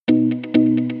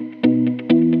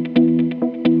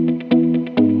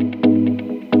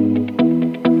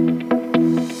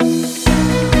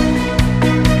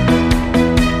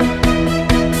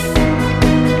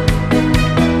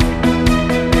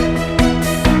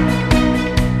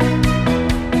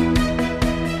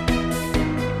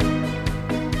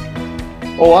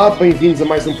Olá, bem-vindos a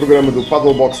mais um programa do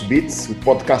Paddle Box Beats, o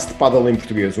podcast de paddle em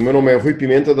português. O meu nome é Rui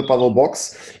Pimenta, da Paddle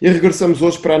Box, e regressamos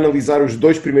hoje para analisar os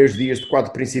dois primeiros dias de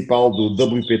quadro principal do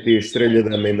WPT Estrella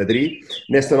Damm em Madrid,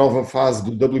 nesta nova fase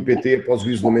do WPT após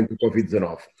o isolamento do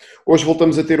Covid-19. Hoje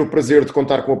voltamos a ter o prazer de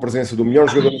contar com a presença do melhor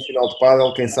jogador nacional de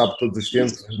paddle, quem sabe todos os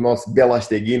tempos, o nosso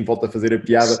Belasteguin, volta a fazer a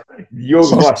piada,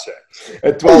 Diogo Rocha.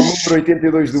 Atual número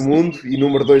 82 do mundo e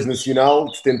número 2 nacional,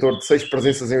 detentor de 6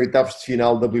 presenças em oitavos de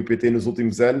final WPT nos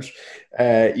últimos anos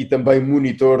e também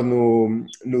monitor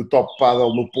no Top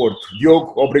Paddle no Porto.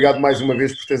 Diogo, obrigado mais uma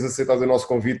vez por teres aceitado o nosso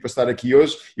convite para estar aqui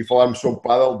hoje e falarmos sobre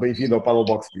paddle. Bem-vindo ao Paddle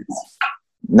Box Beats.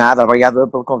 Nada, obrigado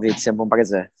pelo convite, sempre um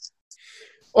prazer.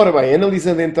 Ora bem,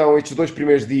 analisando então estes dois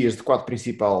primeiros dias de quadro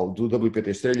principal do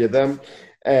WPT Estrella Damm,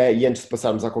 e antes de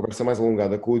passarmos à conversa mais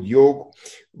alongada com o Diogo,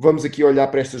 vamos aqui olhar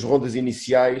para estas rondas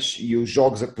iniciais e os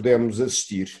jogos a que pudemos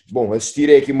assistir. Bom, assistir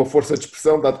é aqui uma força de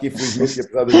expressão, dado que infelizmente,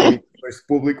 apesar das limitações de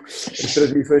público, as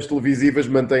transmissões televisivas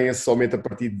mantêm-se somente a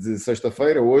partir de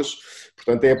sexta-feira, hoje,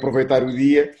 portanto é aproveitar o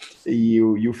dia e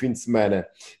o fim de semana.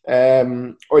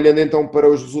 Olhando então para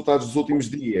os resultados dos últimos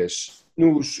dias,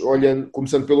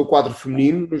 começando pelo quadro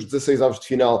feminino, nos 16avos de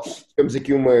final, tivemos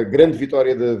aqui uma grande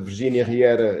vitória da Virgínia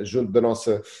Riera junto da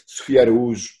nossa Sofia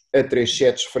Araújo a 3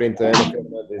 sets frente a Ana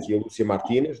Fernandes e a Lúcia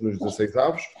Martínez nos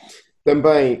 16avos.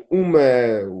 Também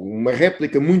uma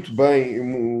réplica muito bem,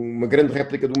 uma grande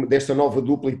réplica desta nova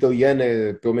dupla italiana,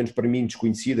 pelo menos para mim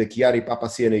desconhecida, Chiara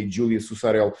Papacena e Giulia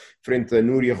Sussarel, frente a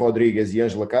Núria Rodrigues e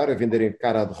Ângela Cara, a venderem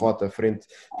cara à derrota frente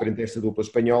a esta dupla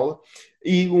espanhola.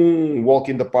 E um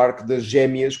walk in the park das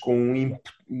gêmeas com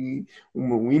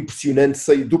um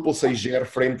impressionante duplo 6-0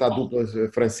 frente à dupla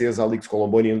francesa Alix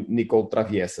Colomboni e Nicole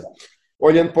Traviessa.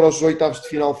 Olhando para os oitavos de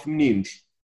final femininos,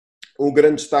 o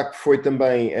grande destaque foi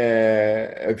também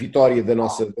a vitória da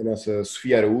nossa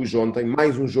Sofia Araújo ontem,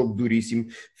 mais um jogo duríssimo,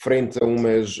 frente a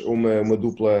uma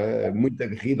dupla muito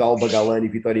aguerrida, Alba Galani e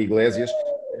Vitória Iglesias.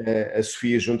 A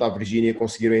Sofia junto à Virgínia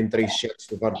conseguiram em 3 sets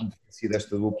levar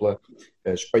desta dupla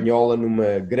espanhola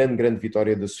numa grande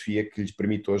vitória da Sofia que lhes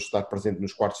permite hoje estar presente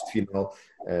nos quartos de final.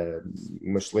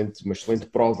 Uma excelente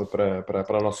prova para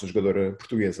a nossa jogadora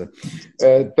portuguesa.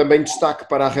 Também destaque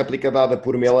para a réplica dada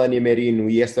por Melania Merino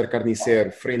e Esther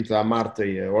Carnicer frente à Marta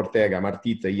Ortega, à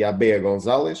Martita e à Bea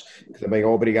Gonzalez, que também a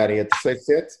obrigarem a terceiro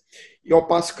set. E ao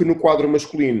passo que no quadro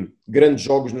masculino, grandes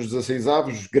jogos nos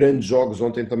 16avos, grandes jogos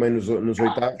ontem também nos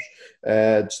oitavos.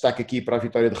 Destaque aqui para a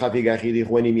vitória de Javi Garrido e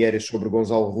Juani Mieres sobre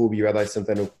Gonzalo Rubio e Adai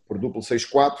Santana por duplo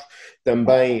 6-4.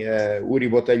 Também Uri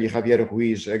Botelho e Javier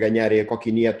Ruiz a ganharem a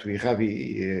Coqui Nieto e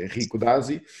Ravi Rico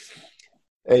Dazi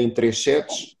em 3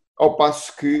 sets. Ao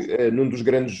passo que, num dos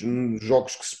grandes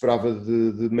jogos que se esperava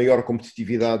de maior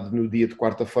competitividade no dia de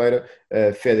quarta-feira,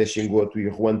 Fede Xingoto e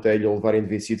Juan Telho levarem de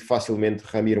vencido facilmente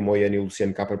Ramiro Moiano e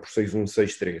Luciano Capra por 6-1,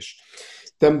 6-3.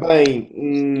 Também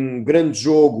um grande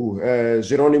jogo,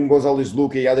 Jerónimo Gonzalez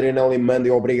Luca e Adriana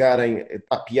Alemande a obrigarem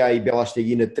Tapia e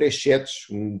Belasteguin a 3 sets,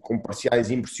 com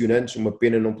parciais impressionantes. Uma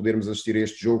pena não podermos assistir a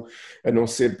este jogo, a não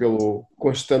ser pelo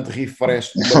constante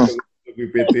refresh do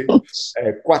WPT,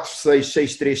 4-6,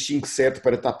 6-3, 5-7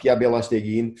 para Tapia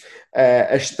Belasteguin.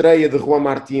 A estreia de Juan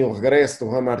Martín, o regresso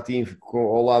de Juan Martín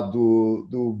ao lado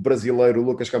do brasileiro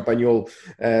Lucas Campagnolo,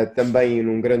 também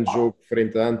num grande jogo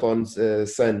frente a Anton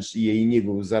Sanz e a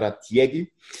Inigo Zaratiegui.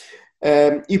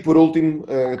 E por último,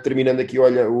 terminando aqui,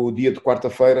 olha, o dia de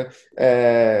quarta-feira,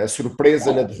 a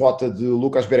surpresa na derrota de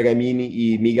Lucas Bergamini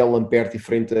e Miguel Lamperti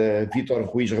frente a Vítor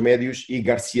Ruiz Remédios e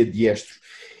Garcia Diestro.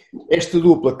 Esta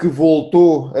dupla que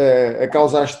voltou a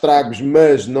causar estragos,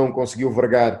 mas não conseguiu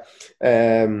vergar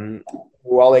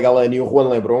o Ale Galani e o Juan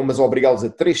Lebron, mas obrigá-los a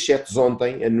 3 sets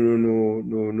ontem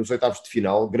nos oitavos de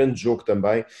final, grande jogo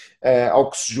também, ao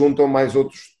que se juntam mais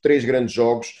outros 3 grandes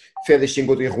jogos, Fede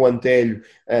Xingoto e Juan Telho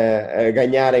a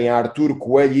ganharem a Arturo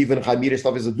Coelho e Ivan Ramírez,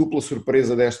 talvez a dupla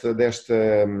surpresa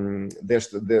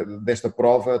desta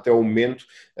prova até o momento,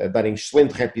 darem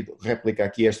excelente réplica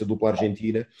aqui a esta dupla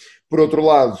argentina. Por outro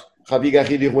lado, Javi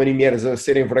Garrido e Juani Mieres a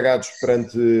serem vergados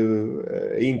perante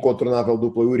a incontornável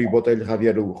dupla Uri Botelho e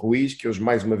Javier Ruiz, que hoje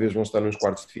mais uma vez vão estar nos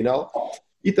quartos de final.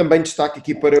 E também destaque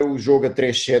aqui para o jogo a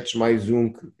 3 sets, mais um,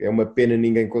 que é uma pena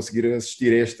ninguém conseguir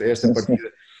assistir a esta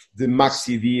partida, de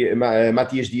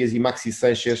Matias Dias e Maxi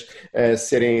Sanchez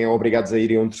serem obrigados a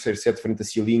irem a um terceiro set frente a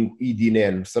Cilingo e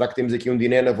Dinen. Será que temos aqui um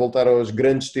Dinen a voltar aos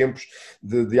grandes tempos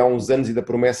de há uns anos e da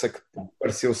promessa que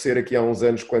pareceu ser aqui há uns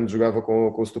anos quando jogava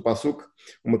com o Stupasuk?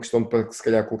 Uma questão para que se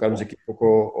calhar colocarmos aqui um pouco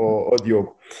ao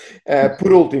Diogo.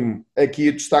 Por último, aqui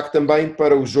o destaque também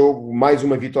para o jogo, mais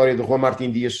uma vitória de Juan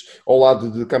Martín Dias ao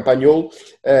lado de Campagnolo,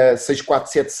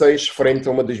 6-4-7-6, frente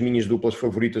a uma das minhas duplas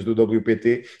favoritas do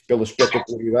WPT, pela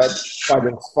espetacularidade.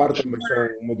 Falham-se farta, mas são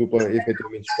uma dupla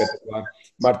efetivamente espetacular.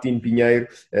 Martim Pinheiro,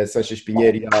 Sanches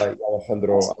Pinheiro e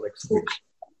Alejandro Alex Ruiz.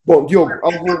 Bom, Diogo,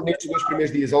 algo nestes 2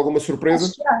 primeiros dias, alguma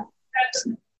surpresa?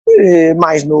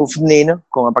 Mais no feminino,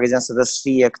 com a presença da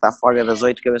Sofia, que está fora das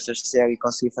 8 cabeças de série, e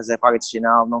conseguir fazer a parte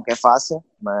final não é fácil,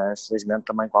 mas felizmente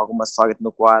também com alguma sorte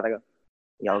no quadro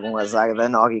e algum azar da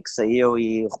Nori que saiu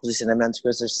e o reposicionamento de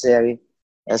cabeças de série,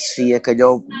 a Sofia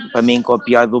calhou para mim com a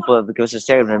pior dupla de cabeças de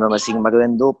série, mas mesmo assim uma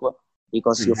grande dupla, e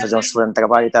conseguiu fazer um excelente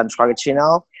trabalho e está nos quartos de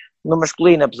final. No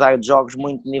masculino, apesar de jogos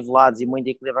muito nivelados e muito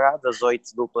equilibrados, as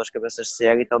 8 duplas cabeças de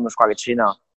série estão nos quartos de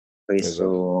final, por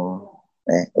isso...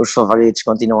 os favoritos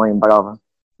continuam em prova.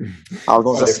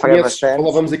 Alguns a sofrer bastante.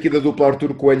 Falávamos aqui da dupla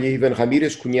Artur Coelho e Ivan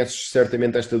Ramírez, conheces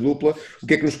certamente esta dupla. O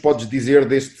que é que nos podes dizer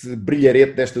deste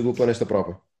brilharete desta dupla nesta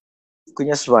prova?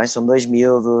 Conheço bem, são 2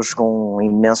 miúdos com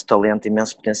imenso talento,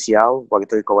 imenso potencial. O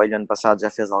Artur Coelho ano passado já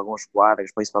fez alguns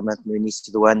quadros, principalmente no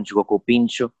início do ano jogou com o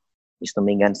Pincho, e se não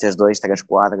me engano fez 2, 3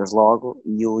 quadros logo,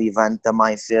 e o Ivan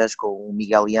também fez com o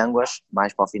Miguel Yanguas,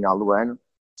 mais para o final do ano.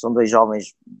 São 2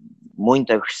 jovens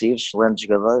muito agressivos, excelentes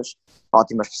jogadores,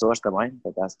 ótimas pessoas também. Por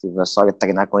acaso tive a sorte de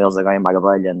treinar com eles agora em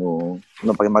Marbella no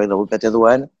primeiro WPT do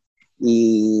ano,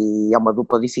 e é uma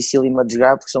dupla dificílima de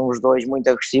jogar porque são os 2 muito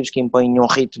agressivos que impõem um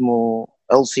ritmo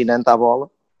alucinante à bola,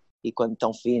 e quando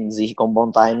estão finos e com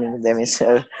bom timing devem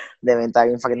estar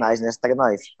infernais neste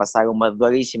torneio. Passaram uma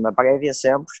duríssima prévia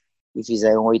sempre e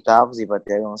fizeram oitavos e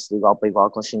bateram-se de igual para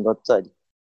igual com o Xingo de Telho.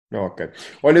 Ok.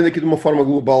 Olhando aqui de uma forma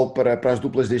global para as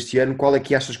duplas deste ano, qual é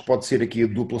que achas que pode ser aqui a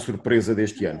dupla surpresa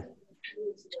deste ano?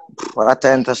 Há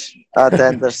tantas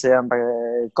sempre.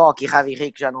 Coque e Ravi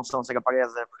Rico já não são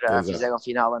surpresa, porque já fizeram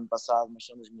final ano passado, mas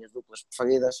são das minhas duplas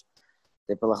preferidas,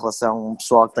 até pela relação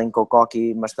pessoal que tenho com o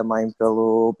Coque, mas também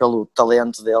pelo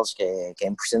talento deles, que é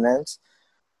impressionante.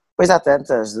 Pois há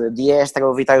tantas. De Extra,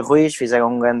 o Vitor Ruiz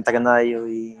fizeram um grande torneio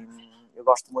e eu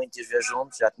gosto muito de os ver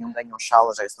juntos. Já tinham ganho um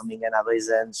Chalas, se não me engano, há 2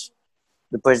 anos.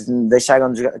 Depois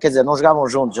deixaram de jogar, quer dizer, não jogavam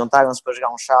juntos, juntaram-se para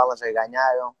jogar um Chalas, aí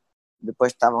ganharam.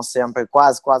 Depois estavam sempre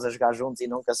quase a jogar juntos e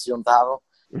nunca se juntavam.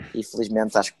 E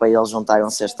felizmente acho que para eles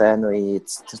juntaram-se este ano e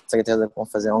de certeza que vão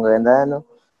fazer um grande ano.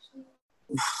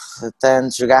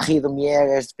 Tanto Garrido,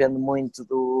 Miegas, depende muito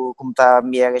do como está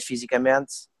Miegas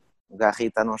fisicamente. O Garrido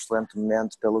está num excelente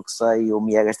momento, pelo que sei, e o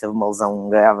Miegas teve uma lesão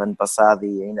grave ano passado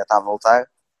e ainda está a voltar.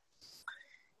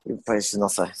 E depois, não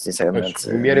sei, sinceramente.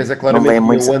 O Mieres é claramente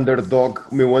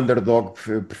o meu underdog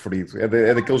preferido.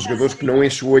 É daqueles jogadores que não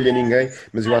enche o olho a ninguém,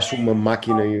 mas eu acho uma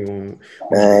máquina e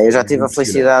eu já tive a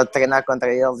felicidade de treinar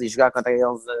contra eles e jogar contra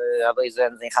eles há 2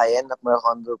 anos em Raen, na primeira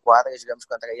ronda do quadro, e jogamos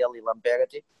contra ele e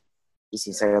Lamperti, e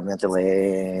sinceramente ele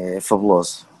é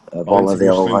fabuloso. A bola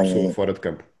dele vem fora de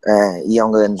campo. E é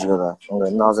um grande jogador.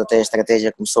 Nós até a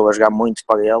estratégia começou a jogar muito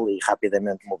para ele e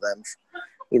rapidamente mudamos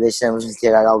e deixamos de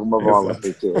tirar alguma bola,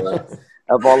 porque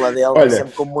a bola dele vem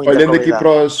sempre com muita olhando qualidade.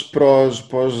 Aqui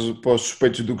para os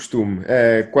suspeitos do costume,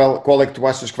 qual é que tu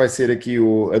achas que vai ser aqui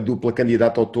a dupla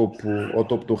candidata ao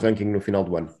topo do ranking no final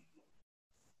do ano?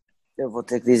 Eu vou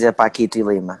ter que dizer Paquito e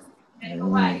Lima.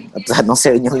 Apesar de não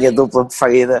ser a minha dupla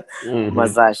preferida,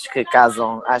 mas acho que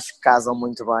casam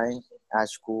muito bem.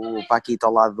 Acho que o Paquito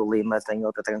ao lado do Lima tem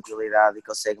outra tranquilidade e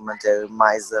consegue manter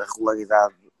mais a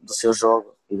regularidade do seu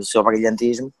jogo e do seu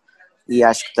brilhantismo, e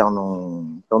acho que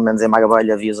estão pelo menos em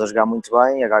Marbella, vi-os a jogar muito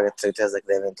bem. Agora de certeza que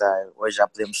devem estar, hoje já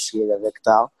podemos seguir a ver que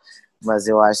tal, mas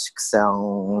eu acho que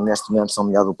neste momento são a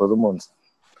melhor dupla do mundo.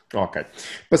 Ok.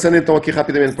 Passando então aqui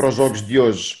rapidamente para os jogos de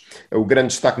hoje, o grande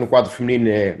destaque no quadro feminino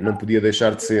não podia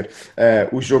deixar de ser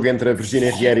o jogo entre a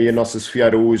Virgínia Riera e a nossa Sofia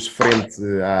Araújo frente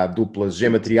à dupla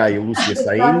Gemma Triay e Lúcia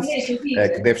Sainz,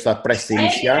 que deve estar prestes a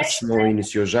iniciar, se não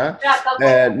iniciou já.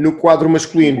 No quadro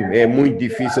masculino é muito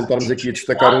difícil estarmos aqui a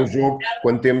destacar um jogo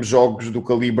quando temos jogos do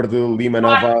calibre de Lima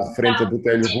Navarro frente a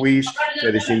Botelho Ruiz,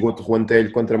 Fede Xingoto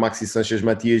Ruantelho contra Maxi Sanches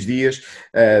Matias Dias,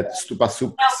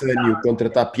 Stupassup Sânio contra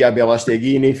Tapia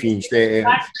Belasteguina, enfim, isto é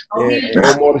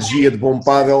uma orgia de bom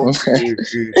pádel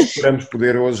que esperamos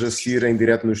poder hoje assistir em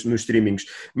direto nos streamings.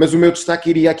 Mas o meu destaque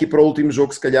iria aqui para o último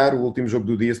jogo, se calhar, o último jogo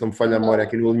do dia, se não me falha a memória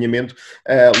aqui no alinhamento,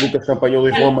 Lucas Campagnolo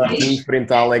e Juan Martín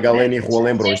frente a Ale Galeno e Juan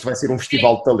Lembrão. Isto vai ser um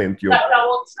festival de talento, Diogo.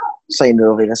 Sem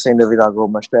dúvida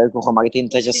alguma. Espero que o Juan Martín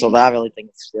esteja saudável e tenho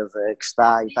certeza que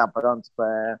está pronto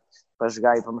para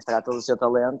jogar e para mostrar todo o seu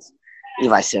talento. e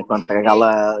vai ser contra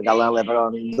a Galã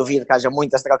Lebron. Duvido que haja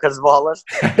muitas trocas de bolas,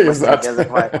 mas de certeza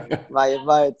que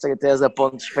vai de certeza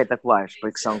pontos espetaculares,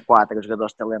 porque são 4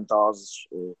 jogadores talentosos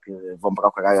que vão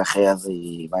procurar a rede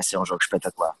e vai ser um jogo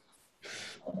espetacular.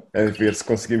 A ver se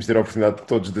conseguimos ter a oportunidade de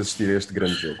todos de assistir a este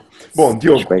grande jogo. Bom,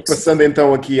 Diogo, Respeito. passando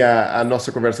então aqui à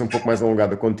nossa conversa um pouco mais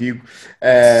alongada contigo,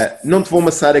 não te vou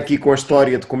amassar aqui com a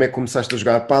história de como é que começaste a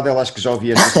jogar pádel, acho que já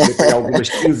ouvi esta história algumas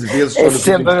 15 vezes só nos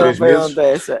últimos 3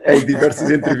 meses, em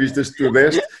diversas entrevistas que tu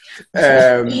deste,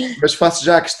 mas faço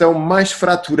já a questão mais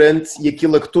fraturante e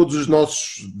aquilo a que todos os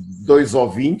nossos 2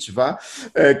 ouvintes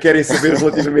querem saber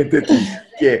relativamente a ti,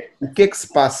 que é, o que é que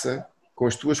se passa com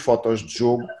as tuas fotos de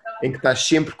jogo em que estás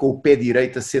sempre com o pé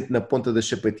direito assente na ponta das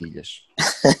sapatilhas?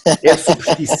 É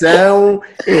superstição?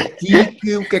 É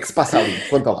tique? O que é que se passa ali?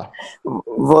 Conta lá.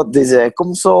 Vou-te dizer,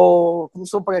 começou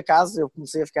por acaso, eu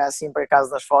comecei a ficar assim por acaso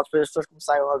nas fotos, depois as pessoas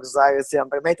começaram a gozar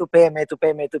sempre, mete o pé,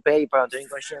 e pronto, eu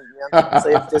inconscientemente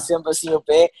comecei a meter sempre assim o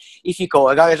pé e ficou.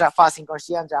 Agora já faço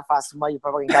inconsciente, já faço meio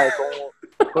para brincar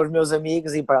com os meus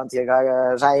amigos e pronto, e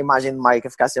agora já é a imagem de marca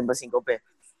ficar sempre assim com o pé.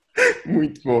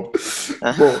 Muito bom.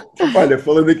 Bom, olha,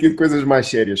 falando aqui de coisas mais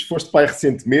sérias, foste pai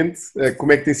recentemente,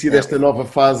 como é que tem sido esta nova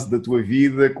fase da tua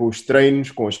vida, com os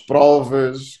treinos, com as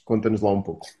provas? Conta-nos lá um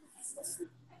pouco.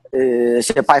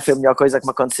 Ser pai foi a melhor coisa que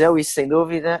me aconteceu, isso sem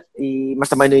dúvida, mas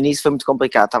também no início foi muito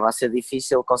complicado, estava a ser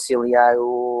difícil conciliar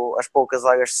as poucas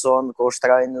horas de sono com os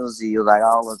treinos e o dar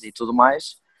aulas e tudo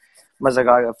mais. Mas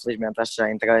agora, felizmente, acho que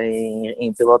já entrei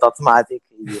em piloto automático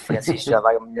e o Francisco já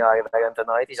vai melhor durante a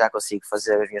noite e já consigo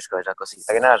fazer as minhas coisas, já consigo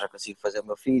treinar, já consigo fazer o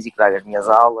meu físico, dar as minhas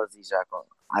aulas e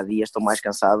há dias estou mais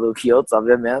cansado do que outros,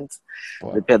 obviamente,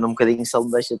 depende um bocadinho se ele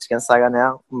me deixa descansar ou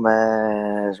não,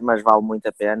 mas vale muito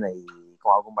a pena e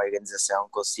com alguma organização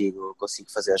consigo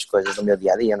fazer as coisas no meu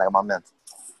dia-a-dia normalmente.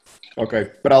 Ok,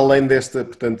 para além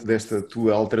desta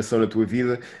tua alteração na tua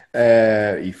vida,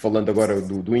 e falando agora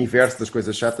do inverso das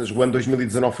coisas chatas, o ano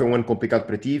 2019 foi um ano complicado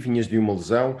para ti, vinhas de uma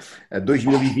lesão,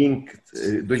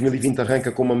 2020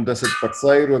 arranca com uma mudança de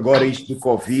parceiro, agora isto do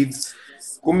Covid.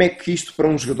 Como é que isto para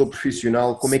um jogador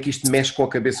profissional, como é que isto mexe com a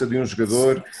cabeça de um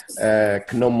jogador,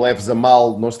 que não me leves a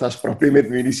mal, não estás propriamente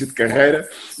no início de carreira,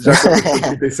 já contas com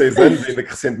 36 anos, ainda que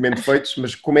recentemente feitos,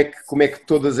 mas como é que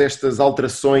todas estas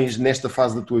alterações nesta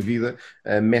fase da tua vida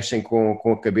mexem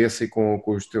com a cabeça e com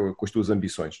as tuas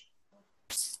ambições?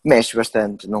 Mexe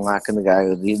bastante, não há que negar.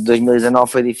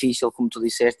 2019 foi difícil, como tu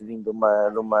disseste, vindo de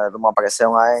uma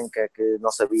operação à anca que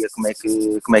não sabia como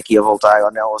é que ia voltar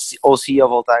ou não, ou se ia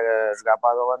voltar a jogar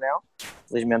pádel ou não.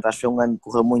 Felizmente acho que foi um ano que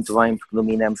correu muito bem porque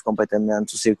dominamos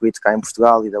completamente o circuito cá em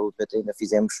Portugal e da WPT ainda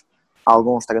fizemos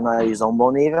alguns torneios a um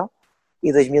bom nível.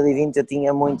 E 2020 eu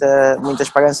tinha muita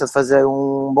esperança de fazer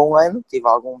um bom ano, tive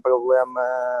algum problema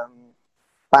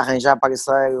para arranjar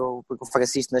parceiro porque o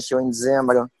Francisco nasceu em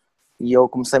dezembro. E eu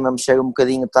comecei-me a mexer um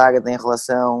bocadinho tarde em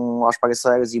relação aos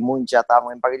parceiros e muitos já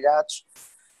estavam emparelhados.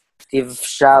 Estive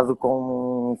fechado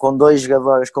com 2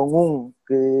 jogadores, com um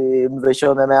que me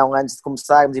deixou na mão antes de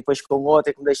começarmos e depois com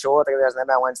outro que me deixou outra vez na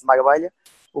mão antes de Marbella,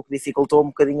 o que dificultou um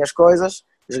bocadinho as coisas.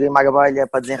 Joguei Marbella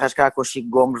para desenrascar com o Chico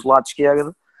Gomes do lado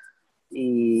esquerdo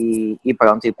e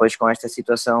pronto, e depois com esta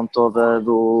situação toda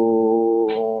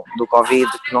do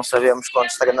Covid, que não sabemos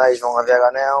quantos torneios vão haver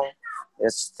ou não,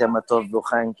 esse sistema todo do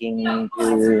ranking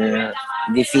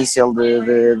difícil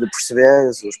de perceber,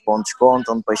 os pontos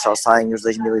contam, depois só saem os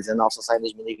 2019, só saem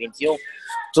 2021,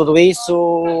 tudo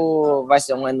isso vai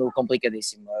ser um ano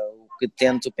complicadíssimo. O que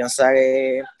tento pensar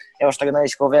é os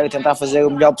torneios que houver e tentar fazer o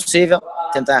melhor possível,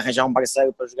 tentar arranjar um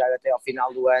parceiro para jogar até ao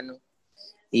final do ano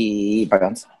e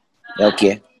pronto, é o que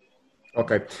é.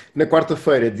 Ok. Na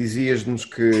quarta-feira dizias-nos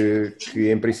que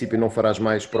em princípio não farás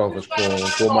mais provas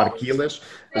com o Marquilas.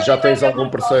 Já tens algum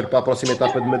parceiro para a próxima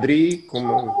etapa de Madrid, que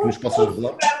nos possas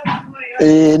revelar?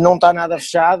 Não está nada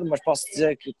fechado, mas posso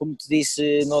dizer que, como te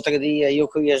disse no outro dia, eu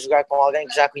queria jogar com alguém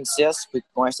que já conhecesse, porque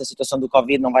com esta situação do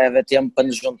Covid não vai haver tempo para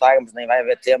nos juntarmos, nem vai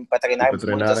haver tempo para treinarmos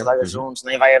muitas horas juntos,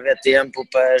 nem vai haver tempo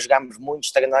para jogarmos muitos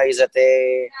torneios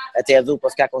até a dupla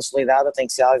ficar consolidada. Tem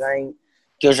que ser alguém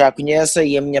que eu já conheça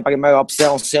e a minha primeira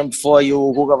opção sempre foi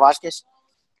o Guga Vasquez,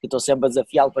 que estou sempre a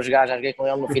desafiá-lo para jogar, já joguei com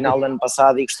ele no final do ano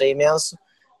passado e gostei imenso.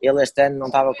 Ele este ano não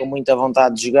estava com muita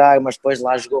vontade de jogar, mas depois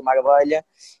lá jogou Marbella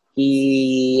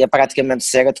e é praticamente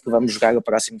certo que vamos jogar o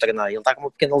próximo torneio. Ele está com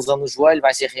uma pequena lesão no joelho,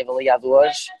 vai ser reavaliado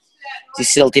hoje e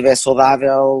se ele estiver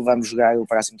saudável vamos jogar o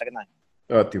próximo torneio.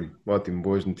 Ótimo, ótimo,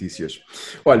 boas notícias.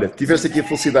 Olha, tiveste aqui a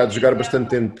felicidade de jogar bastante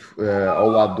tempo ao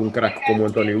lado de um craque como o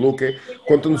António Luque.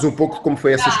 Conta-nos um pouco de como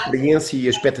foi essa experiência e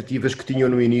as expectativas que tinham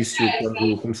no início,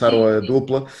 quando começaram a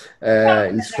dupla,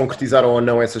 e se concretizaram ou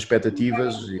não essas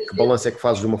expectativas, e que balanço é que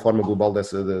fazes de uma forma global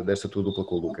desta tua dupla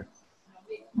com o Luque?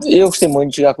 Eu gostei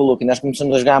muito de jogar com o Luque. Nós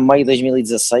começamos a jogar em meio de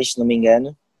 2016, se não me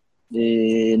engano,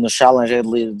 no Challenger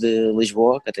de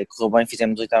Lisboa, que até correu bem,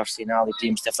 fizemos oitavos de final e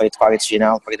podíamos ter feito quartos de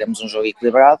final, perdemos um jogo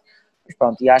equilibrado. Mas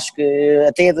pronto, e acho que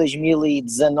até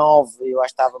 2019 eu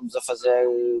acho que estávamos a fazer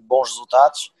bons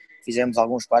resultados, fizemos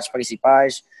alguns quartos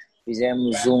principais,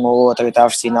 fizemos um ou outro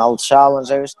oitavos de final de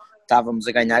Challengers, estávamos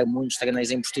a ganhar muitos torneios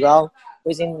em Portugal.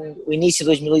 Depois o início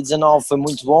de 2019 foi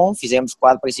muito bom, fizemos o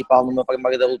quadro principal no meu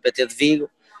primeiro WPT de Vigo,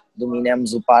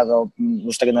 dominamos o paddle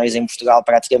nos torneios em Portugal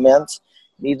praticamente,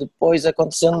 e depois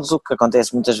aconteceu-nos o que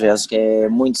acontece muitas vezes, que é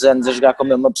muitos anos a jogar com a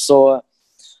mesma pessoa,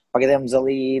 perdemos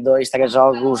ali 2, 3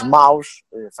 jogos maus,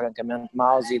 francamente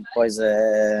maus, e depois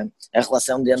a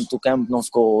relação dentro do campo não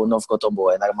ficou tão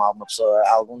boa. É normal uma pessoa,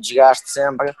 há algum desgaste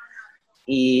sempre,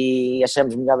 e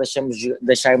achamos melhor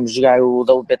deixarmos jogar o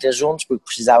WPT juntos, porque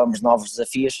precisávamos de novos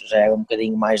desafios, já era um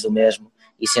bocadinho mais do mesmo,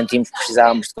 e sentimos que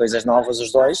precisávamos de coisas novas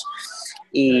os dois.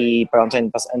 E pronto,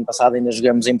 ano passado ainda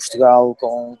jogamos em Portugal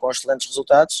com excelentes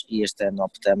resultados, e este ano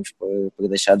optamos por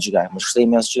deixar de jogar. Mas gostei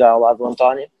imenso de jogar ao lado do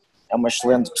António, é uma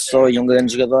excelente pessoa e um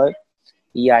grande jogador,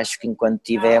 e acho que enquanto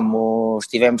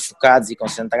estivemos focados e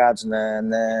concentrados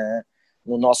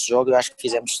no nosso jogo, eu acho que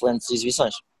fizemos excelentes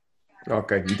exibições.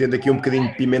 Ok, metendo aqui um bocadinho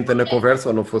de pimenta na conversa,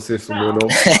 ou não fosse esse o meu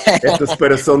nome, esta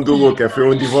separação do Luca foi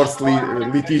um divórcio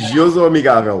litigioso ou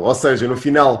amigável? Ou seja, no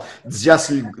final,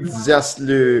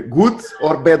 desejasse-lhe good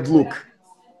or bad look?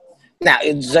 Não,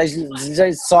 eu desejo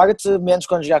sorte, menos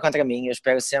quando jogar contra mim. Eu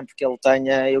espero sempre que ele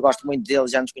tenha, eu gosto muito dele,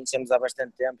 já nos conhecemos há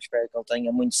bastante tempo, espero que ele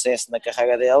tenha muito sucesso na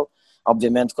carreira dele.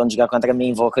 Obviamente, quando jogar contra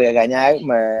mim vou querer ganhar,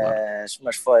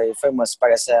 mas foi uma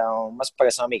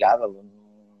separação amigável.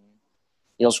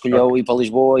 Ele escolheu ir para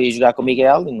Lisboa e jogar com o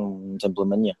Miguel e não tem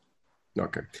problema nenhum.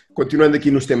 Ok. Continuando aqui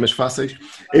nos temas fáceis,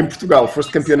 em Portugal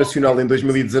foste campeão nacional em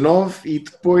 2019 e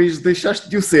depois deixaste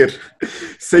de o ser.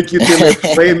 Sei que o tema é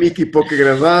polémico e pouco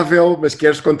agradável, mas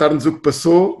queres contar-nos o que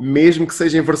passou, mesmo que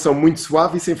seja em versão muito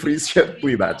suave e sem ferir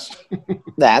suscetibilidades.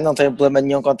 Não tem problema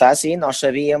nenhum contar assim. Nós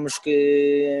sabíamos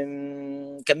que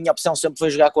a minha opção sempre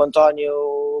foi jogar com o António,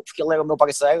 porque ele era o meu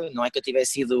parceiro. Não é que eu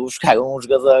tivesse ido buscar um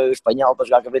jogador espanhol para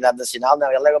jogar o Campeonato Nacional, não,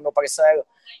 ele era o meu parceiro,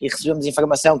 e recebemos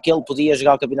informação que ele podia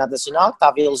jogar o Campeonato Nacional, que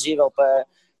estava elegível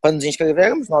para nos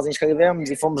inscrevermos. Nós inscrevemos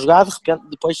e fomos jogar. De repente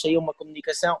depois saiu uma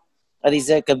comunicação a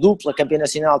dizer que a dupla campeã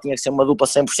nacional tinha que ser uma dupla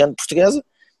 100% portuguesa.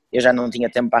 Eu já não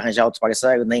tinha tempo para arranjar outro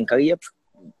parceiro, nem queria,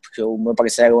 porque o meu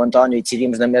parceiro, o António, e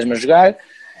decidimos na mesma jogar,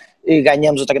 e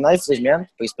ganhamos o torneio, felizmente.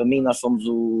 Por isso, para mim, nós fomos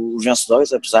os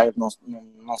vencedores, apesar de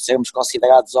não sermos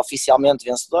considerados oficialmente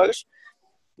vencedores.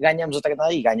 Ganhamos o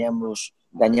torneio e ganhamos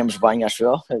bem, acho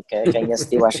eu. Quem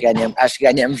assistiu, acho que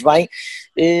ganhamos bem.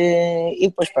 E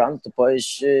depois, pronto,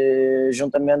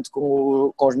 juntamente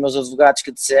com os meus advogados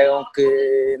que disseram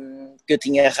que eu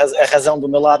tinha a razão do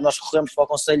meu lado, nós recorremos para o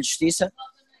Conselho de Justiça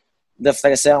da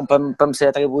Federação para me ser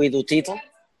atribuído o título.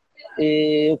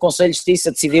 E o Conselho de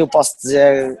Justiça decidiu, posso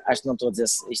dizer, acho que não estou a dizer,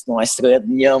 isto não é segredo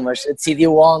nenhum, mas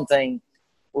decidiu ontem,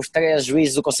 os 3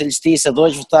 juízes do Conselho de Justiça,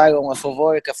 2 votaram a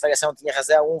favor, que a Federação tinha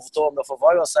razão, 1 votou a meu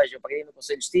favor, ou seja, eu peguei no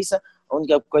Conselho de Justiça. A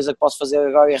única coisa que posso fazer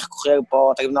agora é recorrer para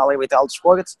o Tribunal Arbitral de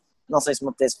Desporto. Não sei se me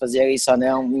apetece fazer isso ou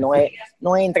não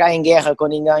é entrar em guerra com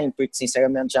ninguém, porque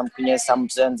sinceramente já me conheces há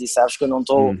muitos anos e sabes que eu não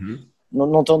estou...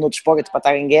 Não estou no desporto para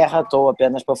estar em guerra, estou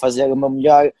apenas para fazer o meu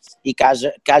melhor e que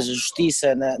haja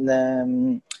justiça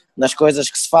nas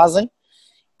coisas que se fazem.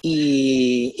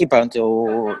 E pronto,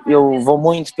 eu vou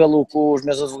muito pelo que os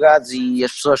meus advogados e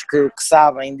as pessoas que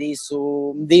sabem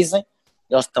disso me dizem.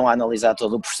 Eles estão a analisar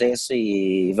todo o processo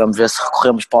e vamos ver se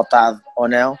recorremos para o TAD ou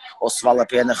não, ou se vale a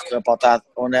pena recorrer para o TAD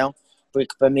ou não,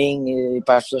 porque para mim e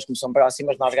para as pessoas que me são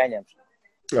próximas nós ganhamos.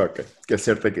 Ok, que é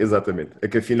certo, exatamente. É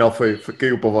que afinal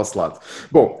caiu para o vosso lado.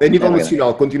 Bom, a nível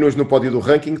nacional, continuas no pódio do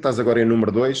ranking, estás agora em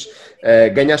número 2.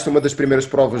 Ganhaste uma das primeiras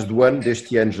provas do ano,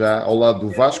 deste ano já, ao lado do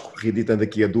Vasco, reeditando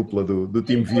aqui a dupla do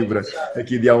time Vibra,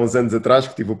 aqui de há uns anos atrás,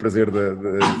 que tive o prazer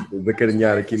de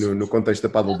acarinhar aqui no contexto da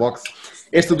Paddle Box.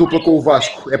 Esta dupla com o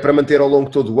Vasco é para manter ao longo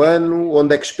de todo o ano?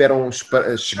 Onde é que esperam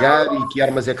chegar e que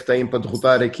armas é que têm para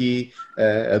derrotar aqui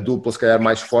a dupla, se calhar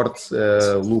mais forte,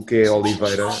 Luque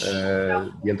Oliveira,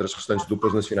 entre as restantes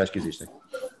duplas nacionais que existem?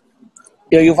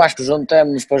 Eu e o Vasco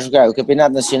juntamos para jogar o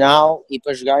Campeonato Nacional e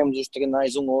para jogarmos os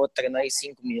torneios, um ou outro torneio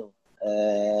 5.000.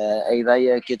 A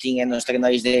ideia que eu tinha é nos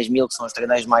torneios 10.000, que são os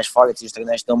torneios mais fortes e os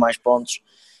torneios que dão mais pontos,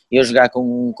 eu jogar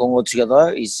com outro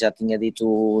jogador, isso já tinha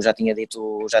dito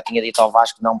ao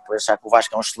Vasco, não por achar que o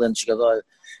Vasco é um excelente jogador,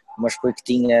 mas porque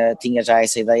tinha já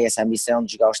essa ideia, essa ambição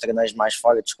de jogar os torneios mais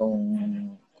fortes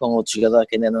com outro jogador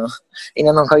que ainda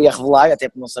não queria revelar, até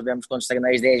porque não sabemos quantos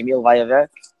torneios 10 mil vai haver.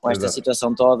 Com esta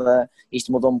situação toda,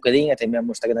 isto mudou um bocadinho, até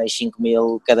mesmo os torneios 5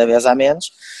 mil cada vez há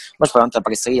menos, mas pronto, a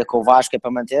parceria com o Vasco é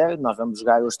para manter. Nós vamos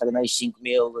jogar os torneios 5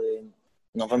 mil,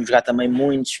 não vamos jogar também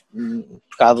muitos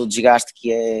por causa do desgaste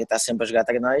que está sempre a jogar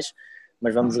torneios,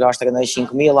 mas vamos jogar os torneios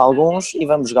 5 mil, alguns, e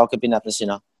vamos jogar o Campeonato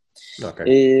Nacional.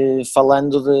 Okay.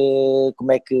 Falando de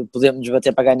como é que podemos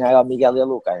bater para ganhar ao Miguel e ao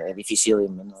Luca, é difícil,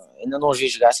 ainda não os vi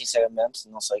jogar sinceramente,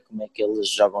 não sei como é que eles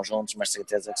jogam juntos, mas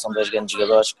certeza que são dois grandes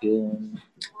jogadores que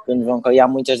nos vão criar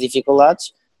muitas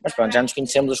dificuldades, mas pronto, já nos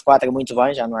conhecemos os quatro muito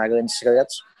bem, já não há grandes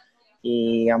segredos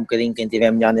e há um bocadinho quem tiver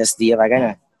melhor nesse dia vai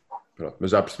ganhar. Pronto,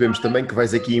 mas já percebemos também que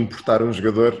vais aqui importar um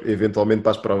jogador eventualmente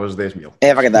para as provas de 10 mil.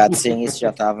 É verdade, sim, isso já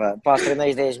estava. Para os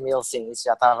torneios 10 mil, sim, isso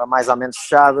já estava mais ou menos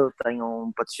fechado. Tenho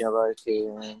um patrocinador que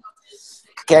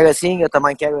quer assim, eu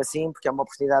também quero assim, porque é uma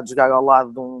oportunidade de jogar ao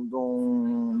lado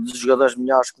dos jogadores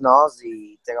melhores que nós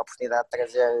e ter a oportunidade de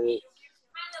trazer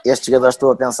estes jogadores que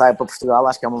estou a pensar para Portugal,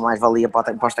 acho que é uma mais-valia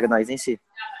para os torneios em si.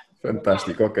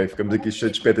 Fantástico, ok. Ficamos aqui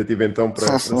cheios de expectativa então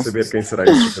para saber quem será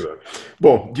esse jogador.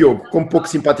 Bom, Diogo, como pouco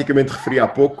simpaticamente referi há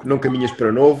pouco, não caminhas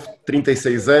para novo,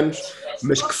 36 anos,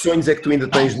 mas que sonhos é que tu ainda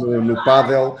tens no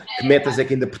pádel? Que metas é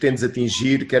que ainda pretendes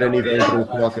atingir, quer a nível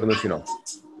internacional, quer nacional?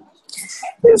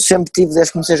 Eu sempre tive, desde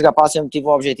que comecei a jogar pádel, sempre tive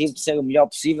o objetivo de ser o melhor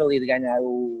possível e de ganhar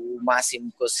o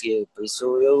máximo que conseguir. Por isso,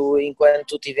 eu,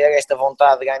 enquanto tiver esta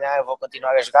vontade de ganhar, eu vou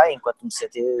continuar a jogar, enquanto me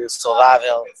sentir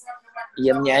saudável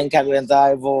e a minha anca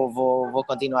aguentar, vou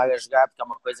continuar a jogar, porque é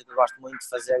uma coisa que eu gosto muito de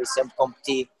fazer e sempre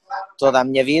competi toda a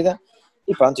minha vida.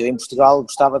 E pronto, eu em Portugal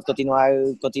gostava de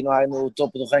continuar no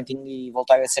topo do ranking e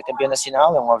voltar a ser campeão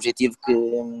nacional, é um objetivo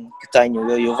que tenho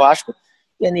eu e o Vasco.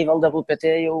 E a nível da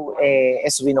WPT é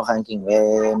subir no ranking,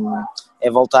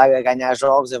 é voltar a ganhar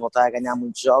jogos, é voltar a ganhar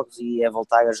muitos jogos e é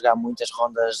voltar a jogar muitas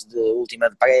rondas de última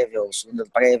de prévia, ou segunda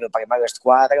de prévia, primeiras de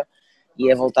quadra,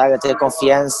 e é voltar a ter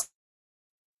confiança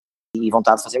e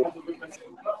vontade de fazer.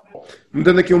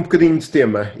 Mudando aqui um bocadinho de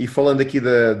tema e falando aqui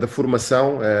da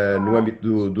formação no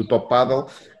âmbito do Top Paddle,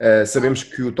 sabemos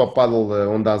que o Top Paddle,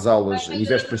 onde dá as aulas,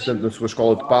 investe bastante na sua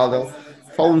escola de paddle.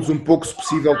 Fala-nos um pouco, se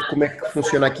possível, de como é que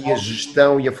funciona aqui a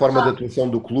gestão e a forma de atuação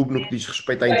do clube no que diz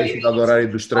respeito à intensidade horária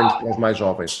dos treinos para os mais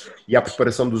jovens e à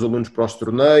preparação dos alunos para os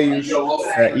torneios.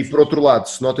 E, por outro lado,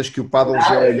 se notas que o paddle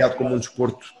já é olhado como um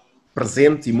desporto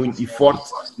presente e forte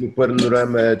no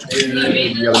panorama desportivo,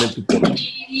 nomeadamente do Porto.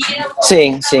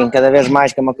 Sim, cada vez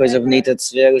mais, que é uma coisa bonita de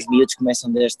se ver, os miúdos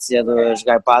começam desde cedo a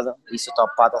jogar paddle, e isso o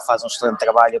Top Paddle faz um excelente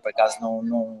trabalho. Eu, por acaso,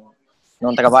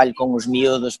 não trabalho com os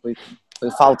miúdos por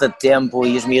falta de tempo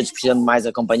e os miúdos precisam de mais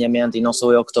acompanhamento e não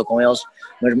sou eu que estou com eles,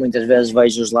 mas muitas vezes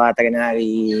vejo-os lá a treinar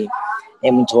e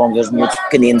é muito bom ver os miúdos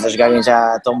pequeninos a jogarem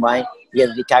já tão bem e a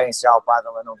dedicarem-se já ao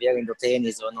paddle, a não verem do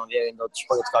ténis ou a não verem de outro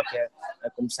desporto qualquer, a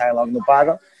começar logo no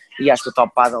paddle. E acho que o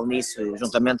Top Paddle nisso,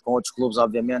 juntamente com outros clubes,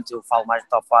 obviamente, eu falo mais do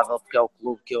Top Paddle porque é o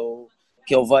clube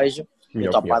que eu vejo, e o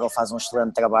Top Paddle faz um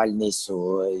excelente trabalho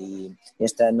nisso, e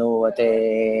este ano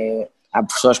até há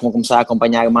professores que vão começar a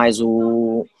acompanhar mais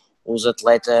os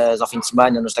atletas ao fim de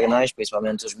semana nos treinos,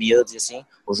 principalmente os miúdos e assim.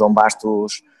 O João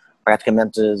Bastos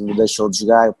praticamente deixou de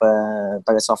jogar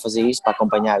para só fazer isso, para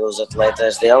acompanhar os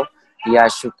atletas dele, e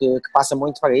acho que passa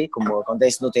muito por aí, como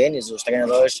acontece no ténis, os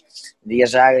treinadores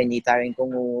viajarem e estarem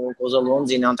com os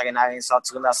alunos e não treinarem só de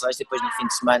segunda a sexta, e depois no fim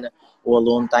de semana o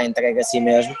aluno está entregue a si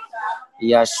mesmo,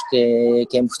 e acho que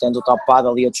é importante o Top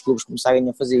Paddle e outros clubes começarem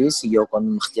a fazer isso, e eu quando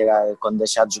me retirar, quando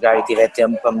deixar de jogar e tiver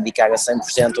tempo para me dedicar a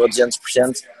 100% ou a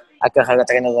 200% à carreira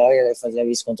treinadora, irei fazer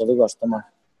isso com todo o gosto também.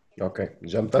 Ok,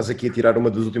 já me estás aqui a tirar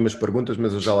uma das últimas perguntas,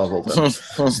 mas eu já lá voltamos.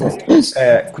 Bom,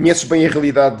 conheces bem a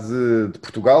realidade de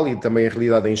Portugal e também a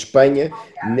realidade em Espanha,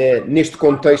 neste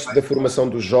contexto da formação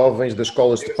dos jovens, das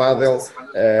escolas de pádel,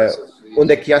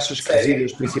 onde é que achas que residem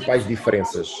as principais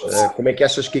diferenças? Como é que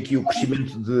achas que aqui o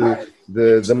crescimento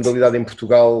da modalidade em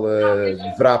Portugal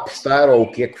deverá apostar, ou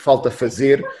o que é que falta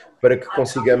fazer para que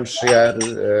consigamos chegar,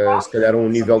 se calhar, a um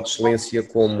nível de excelência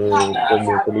como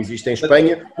existe em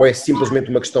Espanha, ou é simplesmente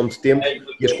uma questão de tempo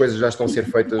e as coisas já estão a ser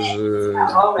feitas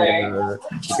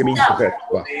no caminho correto?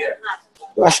 Claro.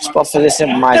 Eu acho que se pode fazer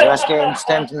sempre mais. Eu acho que é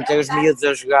importante meter os miúdos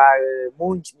a jogar,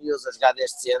 muitos miúdos a jogar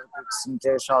desde cedo, porque se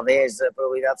meteres só 10, a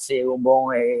probabilidade de sair um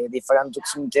bom é diferente do que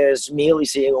se meteres 1000 e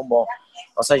sair um bom.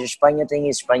 Ou seja, a Espanha tem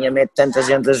isso. A Espanha mete tanta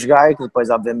gente a jogar que depois,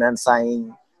 obviamente,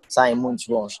 saem muitos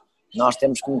bons. Nós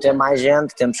temos que meter mais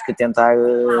gente, temos que tentar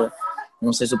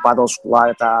Não sei se o paddle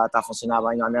escolar está a funcionar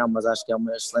bem ou não, mas acho que é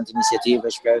uma excelente iniciativa,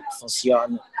 espero que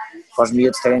funcione, para os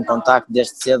miúdos terem contacto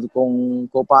desde cedo com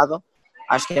o paddle.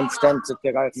 Acho que é importante que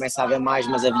agora comece a haver mais,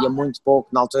 mas havia muito pouco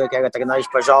na altura que era torneios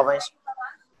para jovens.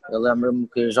 Eu lembro-me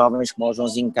que jovens como o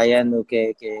Joãozinho Caiano,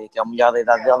 que é o melhor da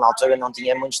idade dele, na altura não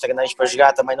tinha muitos torneios para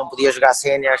jogar, também não podia jogar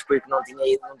séniores porque não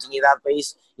tinha idade para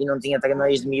isso e não tinha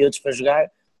torneios de miúdos para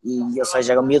jogar, ou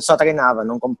seja, era o miúdo só treinava,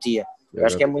 não competia. Eu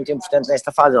acho que é muito importante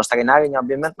nesta fase eles treinarem,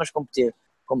 obviamente, mas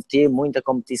competir, muita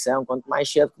competição, quanto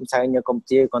mais cedo começarem a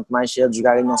competir, quanto mais cedo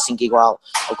jogarem num 5 igual,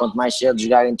 ou quanto mais cedo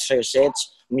jogarem terceiros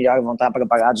sets, melhor vão estar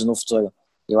preparados no futuro.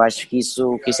 Eu acho que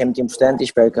isso é muito importante e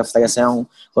espero que a Federação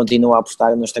continue a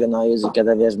apostar nos torneios e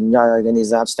cada vez melhor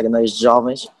organizados, torneios de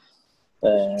jovens,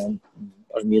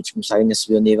 para os miúdos começarem a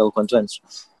subir o nível quanto antes.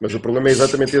 Mas o problema é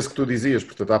exatamente esse que tu dizias,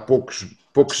 portanto há poucos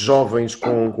jovens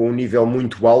com um nível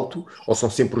muito alto, ou são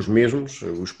sempre os mesmos,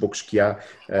 os poucos que há,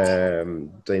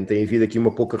 tem havido aqui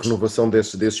uma pouca renovação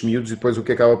desses miúdos e depois o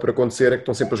que acaba por acontecer é que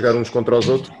estão sempre a jogar uns contra os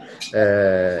outros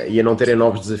e a não terem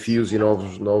novos desafios e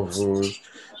novos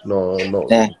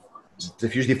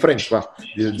desafios diferentes,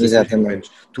 desafios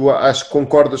diferentes. Tu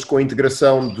concordas com a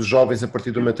integração dos jovens a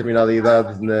partir de uma determinada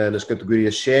idade nas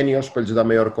categorias séniores para lhes dar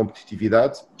maior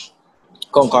competitividade?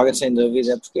 Concordo, sem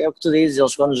dúvida, porque é o que tu dizes,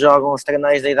 eles quando jogam os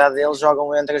torneios da idade deles,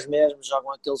 jogam entre os mesmos,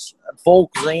 jogam aqueles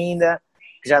poucos ainda,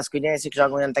 que já se conhecem, que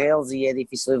jogam entre eles e é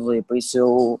difícil evoluir, por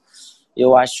isso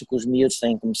eu acho que os miúdos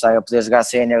têm que começar a poder jogar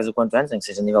séniores o quanto antes, nem que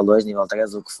seja nível 2, nível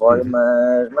 3, o que for,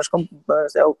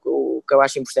 mas é o que eu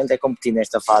acho importante é competir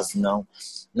nesta fase, não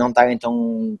estarem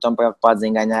tão preocupados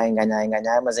em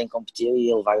ganhar, mas em competir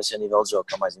e elevar o seu nível de jogo,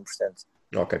 que é o mais importante.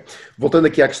 Ok. Voltando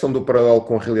aqui à questão do paralelo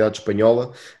com a realidade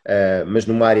espanhola, mas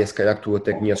numa área se calhar que tu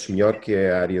até conheces melhor, que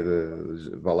é a área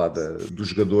do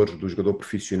jogador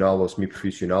profissional ou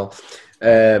semi-profissional.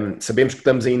 Sabemos que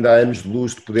estamos ainda há anos de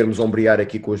luz de podermos ombrear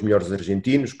aqui com os melhores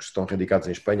argentinos, que estão radicados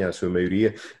em Espanha, a sua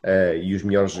maioria, e os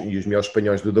melhores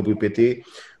espanhóis do WPT.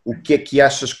 O que é que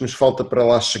achas que nos falta para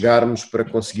lá chegarmos, para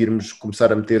conseguirmos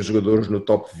começar a meter jogadores no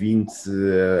top 20,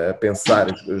 a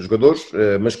pensar, jogadores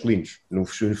masculinos,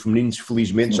 nos femininos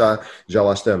felizmente já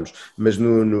lá estamos, mas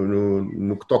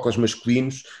no que toca aos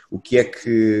masculinos, o que é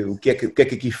que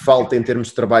aqui falta em termos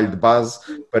de trabalho de base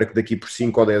para que daqui por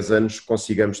 5 ou 10 anos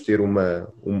consigamos ter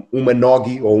uma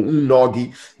Nogi ou um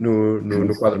Nogi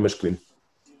no quadro masculino?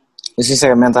 Eu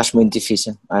sinceramente acho muito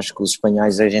difícil. Acho que os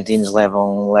espanhóis e argentinos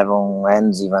levam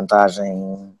anos e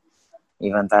vantagem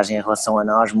em relação a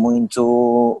nós,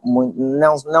 muito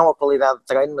não a qualidade do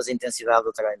treino, mas a intensidade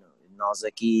do treino. Nós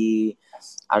aqui,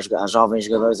 há jovens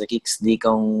jogadores aqui que se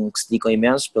dedicam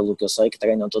imenso, pelo que eu sei, que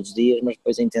treinam todos os dias, mas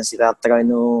depois a intensidade de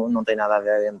treino não tem nada a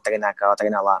ver entre treinar cá ou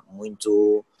treinar lá.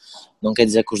 Muito, não quer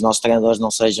dizer que os nossos treinadores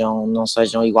não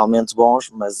sejam igualmente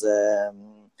bons, mas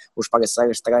os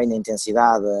parceiros de treino, a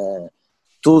intensidade,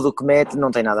 tudo o que mete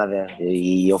não tem nada a ver.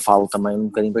 E eu falo também um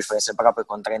bocadinho por experiência própria,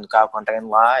 quando treino cá ou quando treino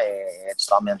lá, é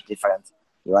totalmente diferente.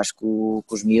 Eu acho que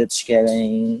os miúdos se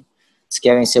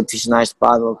querem ser profissionais de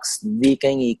paddle, que se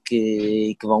dediquem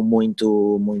e que vão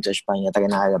muito a Espanha a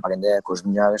treinar, a aprender com os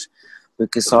melhores,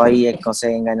 porque só aí é que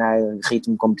conseguem ganhar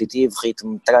ritmo competitivo,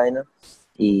 ritmo de treino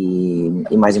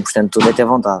e mais importante de tudo é ter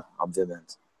vontade,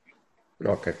 obviamente.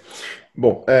 Ok.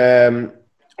 Bom,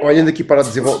 olhando aqui para o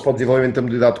desenvolvimento da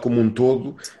modalidade como um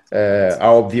todo,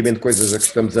 há obviamente coisas a que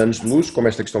estamos anos de luz, como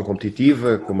esta questão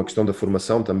competitiva, como a questão da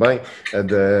formação também,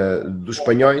 dos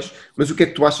espanhóis, mas o que é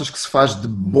que tu achas que se faz de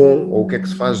bom, ou o que é que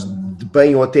se faz de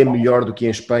bem ou até melhor do que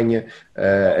em Espanha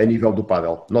a nível do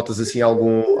pádel? Notas assim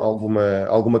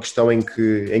alguma questão em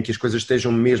que as coisas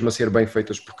estejam mesmo a ser bem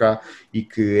feitas por cá e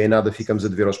que em nada ficamos a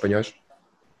dever aos espanhóis?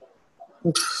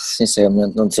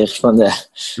 Sinceramente não sei responder,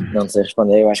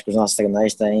 eu acho que os nossos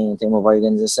torneios têm uma boa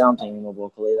organização, têm uma boa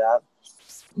qualidade,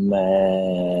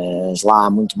 mas lá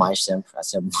há muito mais sempre, há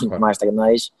sempre muito mais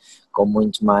torneios, com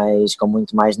muito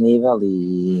mais nível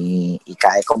e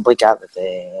cá é complicado,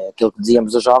 até aquilo que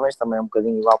dizíamos dos jovens também é um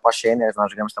bocadinho igual para os séniores,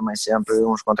 nós jogamos também sempre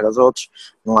uns contra os outros,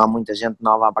 não há muita gente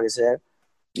nova a aparecer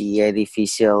e é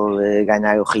difícil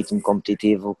ganhar o ritmo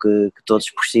competitivo que todos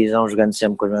precisam jogando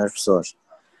sempre com as mesmas pessoas.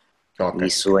 Okay.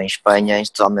 Isso em Espanha é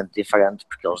totalmente diferente,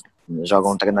 porque eles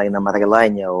jogam um torneio na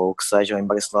Madrilenha ou o que seja, em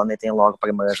Barcelona e têm logo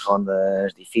primeiras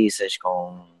rondas difíceis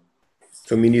com...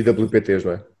 São mini WPTs,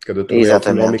 não é? Cada torneio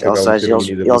exatamente, ou seja,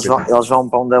 eles vão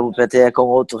para um WPT com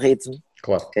outro ritmo,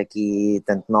 claro. Que aqui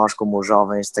tanto nós como os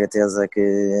jovens de certeza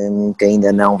que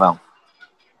ainda não vão.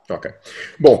 Ok.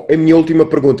 Bom, a minha última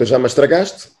pergunta já me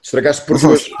estragaste por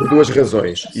duas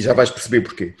razões e já vais perceber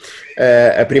porquê.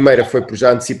 A primeira foi por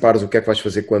já antecipares o que é que vais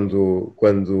fazer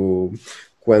quando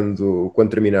quando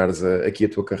terminares aqui a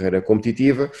tua carreira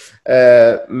competitiva,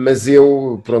 mas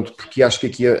eu, pronto, porque acho que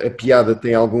aqui a piada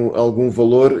tem algum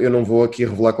valor, eu não vou aqui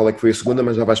revelar qual é que foi a segunda,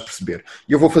 mas já vais perceber.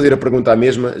 E eu vou fazer a pergunta à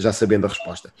mesma, já sabendo a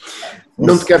resposta.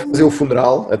 Não te quero fazer o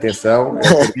funeral, atenção,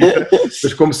 acredita,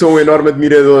 mas como sou um enorme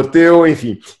admirador teu,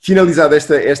 enfim, finalizada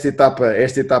esta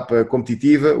etapa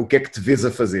competitiva, o que é que te vês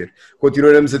a fazer?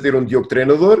 Continuaremos a ter um Diogo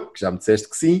treinador, que já me disseste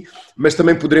que sim, mas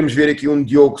também poderemos ver aqui um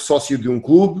Diogo sócio de um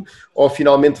clube, ou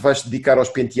finalmente vais-te dedicar aos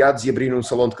penteados e abrir um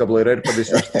salão de cabeleireiro para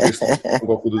deixar de ter esse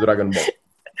Goku do Dragon Ball?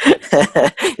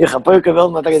 Eu rapei o cabelo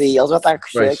no outro dia, ele já está a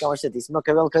crescer, Pois. que é uma chatice. O meu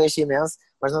cabelo cresce imenso,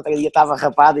 mas no outro dia estava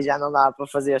rapado e já não dava para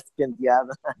fazer este penteado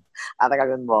à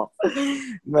Dragon Ball.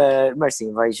 Mas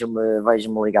sim,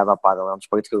 vejo-me ligado ao pádel. É um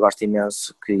desporto que eu gosto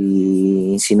imenso, que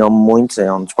ensinou-me muito,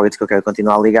 é um desporto que eu quero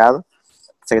continuar ligado.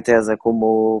 De certeza,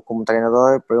 como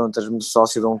treinador, perguntas-me de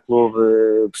sócio de um clube,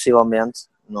 possivelmente,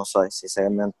 não sei,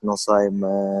 sinceramente não sei,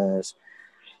 mas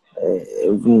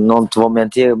não te vou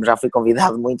mentir, já fui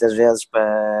convidado muitas vezes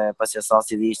para ser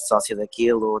sócio disto, sócio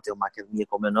daquilo, ou ter uma academia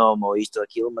com o meu nome, ou isto ou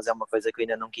aquilo, mas é uma coisa que eu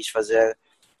ainda não quis fazer,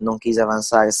 não quis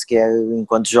avançar sequer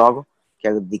enquanto jogo.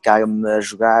 Quero dedicar-me a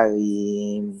jogar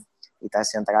e estar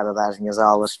centrado a dar as minhas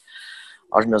aulas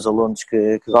aos meus alunos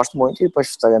que gosto muito, e depois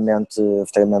futuramente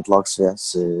logo se vê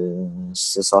se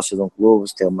ser sócio de um clube,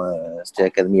 se ter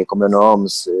academia com o meu nome,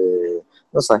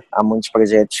 não sei, há muitos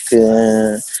projetos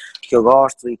que eu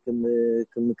gosto e que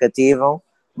me cativam,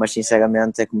 mas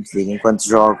sinceramente é como te digo, enquanto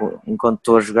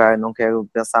estou a jogar, não quero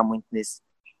pensar muito nisso,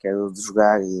 quero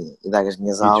jogar e dar as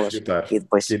minhas E aulas desfrutar, e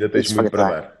depois que ainda tens muito para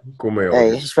dar, como é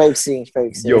óbvio. espero que sim.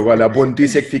 Diogo, olha, a boa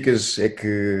notícia é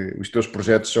que os teus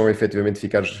projetos são efetivamente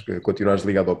continuares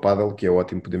ligado ao pádel, que é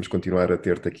ótimo, podemos continuar a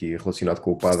ter-te aqui relacionado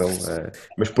com o pádel,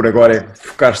 mas por agora é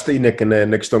focar-te aí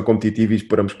na questão competitiva e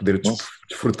esperamos poder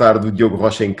desfrutar do Diogo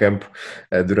Rocha em campo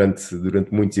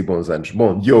durante muitos e bons anos.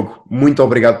 Bom, Diogo, muito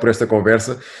obrigado por esta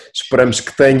conversa, esperamos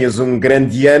que tenhas um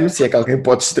grande ano, se é que alguém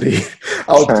pode extrair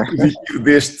algo positivo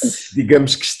deste,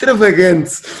 digamos que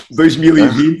extravagante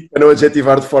 2020, para não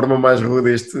adjetivar de forma mais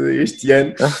rude este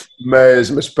ano, mas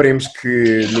esperemos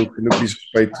que no que diz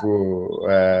respeito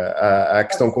à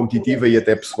questão competitiva e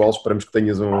até pessoal, esperamos que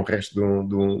tenhas um resto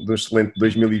de um excelente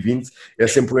 2020. É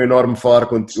sempre um enorme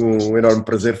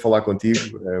prazer falar contigo.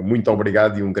 Muito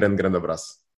obrigado e um grande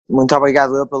abraço. Muito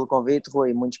obrigado eu pelo convite, Rui,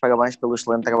 e muitos parabéns pelo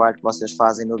excelente trabalho que vocês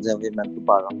fazem no desenvolvimento do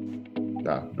pádel.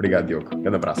 Obrigado, Diogo.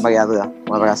 Grande abraço. Obrigado,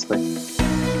 um abraço, Rui.